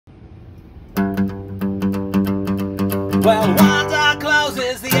Well, one door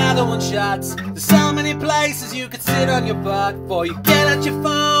closes, the other one shuts. There's so many places you could sit on your butt before you get out your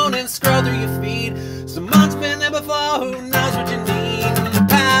phone and scroll through your feed. Someone's been there before, who knows what you need.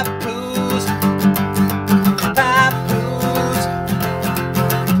 Pat Poos, Pat Poos,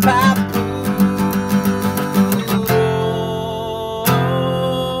 Pat Poos.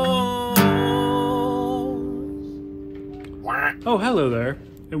 Oh, hello there,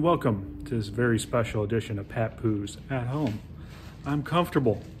 and welcome to this very special edition of Pat Poos at Home. I'm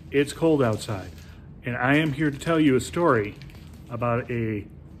comfortable, it's cold outside, and I am here to tell you a story about a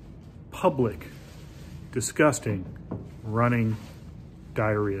public, disgusting, running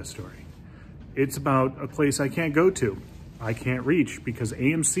diarrhea story. It's about a place I can't go to, I can't reach, because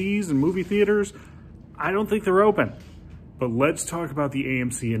AMCs and movie theaters, I don't think they're open. But let's talk about the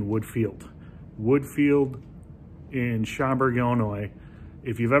AMC in Woodfield. Woodfield in Schaumburg, Illinois.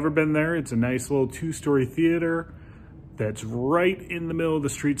 If you've ever been there, it's a nice little two-story theater that's right in the middle of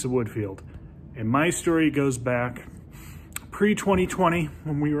the streets of Woodfield. And my story goes back pre-2020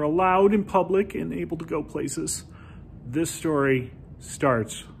 when we were allowed in public and able to go places. This story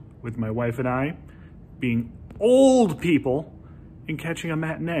starts with my wife and I being old people and catching a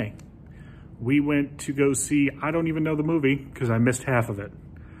matinee. We went to go see, I don't even know the movie because I missed half of it.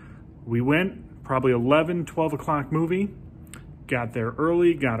 We went, probably 11, 12 o'clock movie. Got there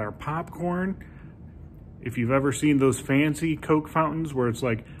early, got our popcorn. If you've ever seen those fancy Coke fountains where it's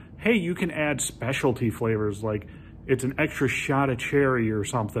like, hey, you can add specialty flavors, like it's an extra shot of cherry or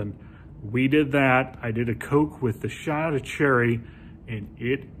something. We did that. I did a Coke with the shot of cherry and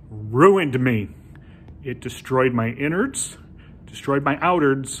it ruined me. It destroyed my innards, destroyed my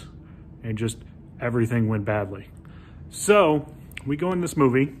outards, and just everything went badly. So we go in this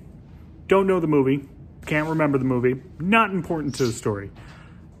movie, don't know the movie, can't remember the movie, not important to the story.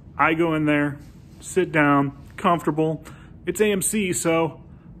 I go in there, sit down, comfortable. It's AMC, so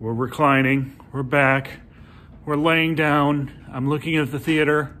we're reclining, we're back, we're laying down, I'm looking at the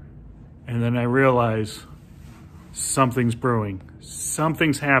theater, and then I realize something's brewing,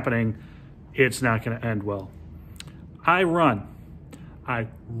 something's happening, it's not gonna end well. I run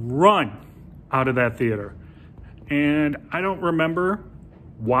out of that theater, and I don't remember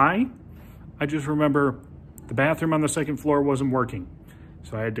why. I just remember the bathroom on the second floor wasn't working.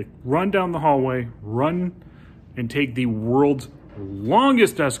 So I had to run down the hallway, run and take the world's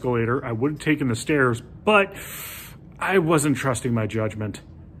longest escalator. I would have taken the stairs, but I wasn't trusting my judgment.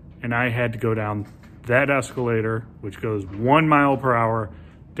 And I had to go down that escalator, which goes 1 mile per hour,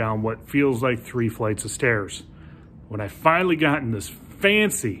 down what feels like 3 flights of stairs. When I finally got in this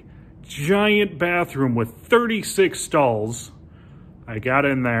fancy, giant bathroom with 36 stalls, I got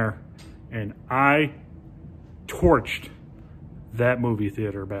in there and I torched that movie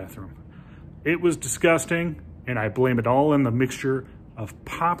theater bathroom. It was disgusting, and I blame it all on the mixture of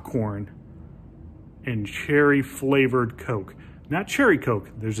popcorn and cherry flavored Coke. Not cherry Coke,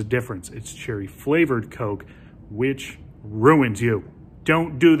 there's a difference. It's cherry flavored Coke, which ruins you.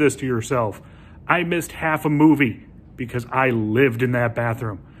 Don't do this to yourself. I missed half a movie because I lived in that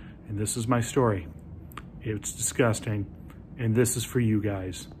bathroom. And this is my story. It's disgusting, and this is for you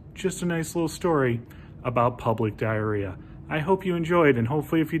guys. Just a nice little story about public diarrhea. I hope you enjoyed, and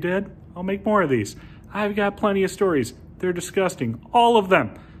hopefully if you did, I'll make more of these. I've got plenty of stories. They're disgusting, all of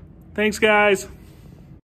them. Thanks, guys.